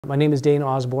My name is Dane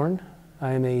Osborn.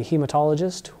 I am a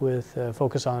hematologist with a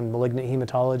focus on malignant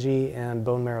hematology and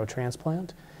bone marrow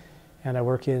transplant, and I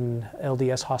work in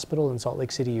LDS Hospital in Salt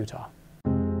Lake City, Utah.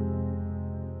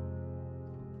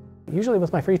 Usually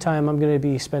with my free time, I'm going to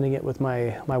be spending it with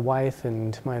my wife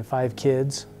and my 5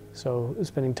 kids, so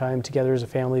spending time together as a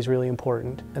family is really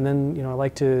important. And then, I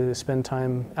like to spend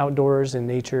time outdoors in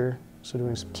nature, so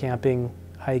doing some camping,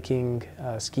 hiking,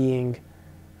 skiing,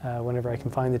 whenever I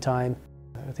can find the time.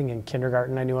 I think in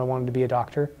kindergarten I knew I wanted to be a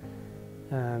doctor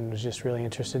and was just really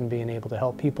interested in being able to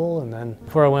help people. And then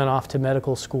before I went off to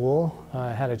medical school,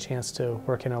 I had a chance to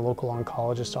work in a local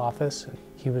oncologist office.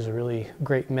 He was a really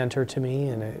great mentor to me,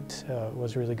 and it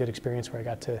was a really good experience where I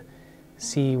got to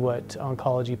see what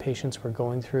oncology patients were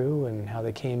going through and how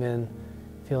they came in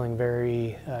feeling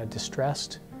very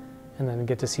distressed, and then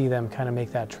get to see them kind of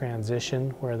make that transition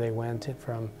where they went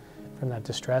from that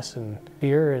distress and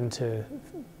fear into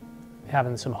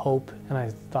having some hope. And I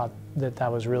thought that that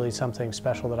was really something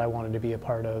special that I wanted to be a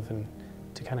part of, and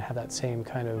to kind of have that same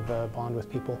kind of bond with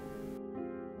people.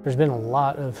 There's been a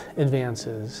lot of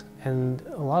advances, and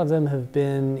a lot of them have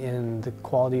been in the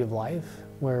quality of life,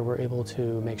 where we're able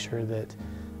to make sure that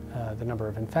the number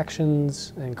of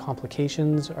infections and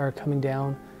complications are coming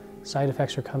down, side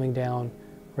effects are coming down.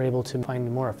 We're able to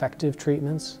find more effective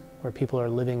treatments where people are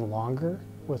living longer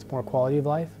with more quality of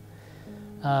life.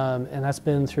 And that's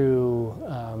been through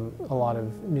a lot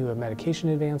of new medication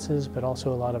advances, but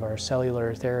also a lot of our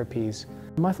cellular therapies.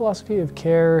 My philosophy of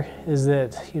care is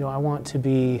that, I want to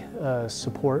be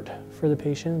support for the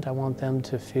patient. I want them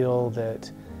to feel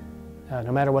that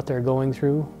no matter what they're going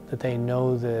through, that they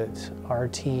know that our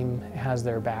team has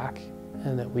their back,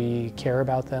 and that we care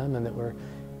about them, and that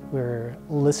we're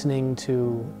listening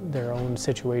to their own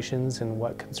situations and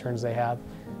what concerns they have,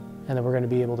 and that we're going to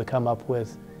be able to come up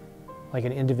with like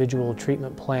an individual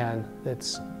treatment plan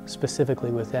that's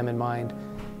specifically with them in mind,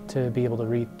 to be able to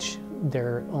reach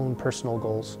their own personal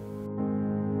goals.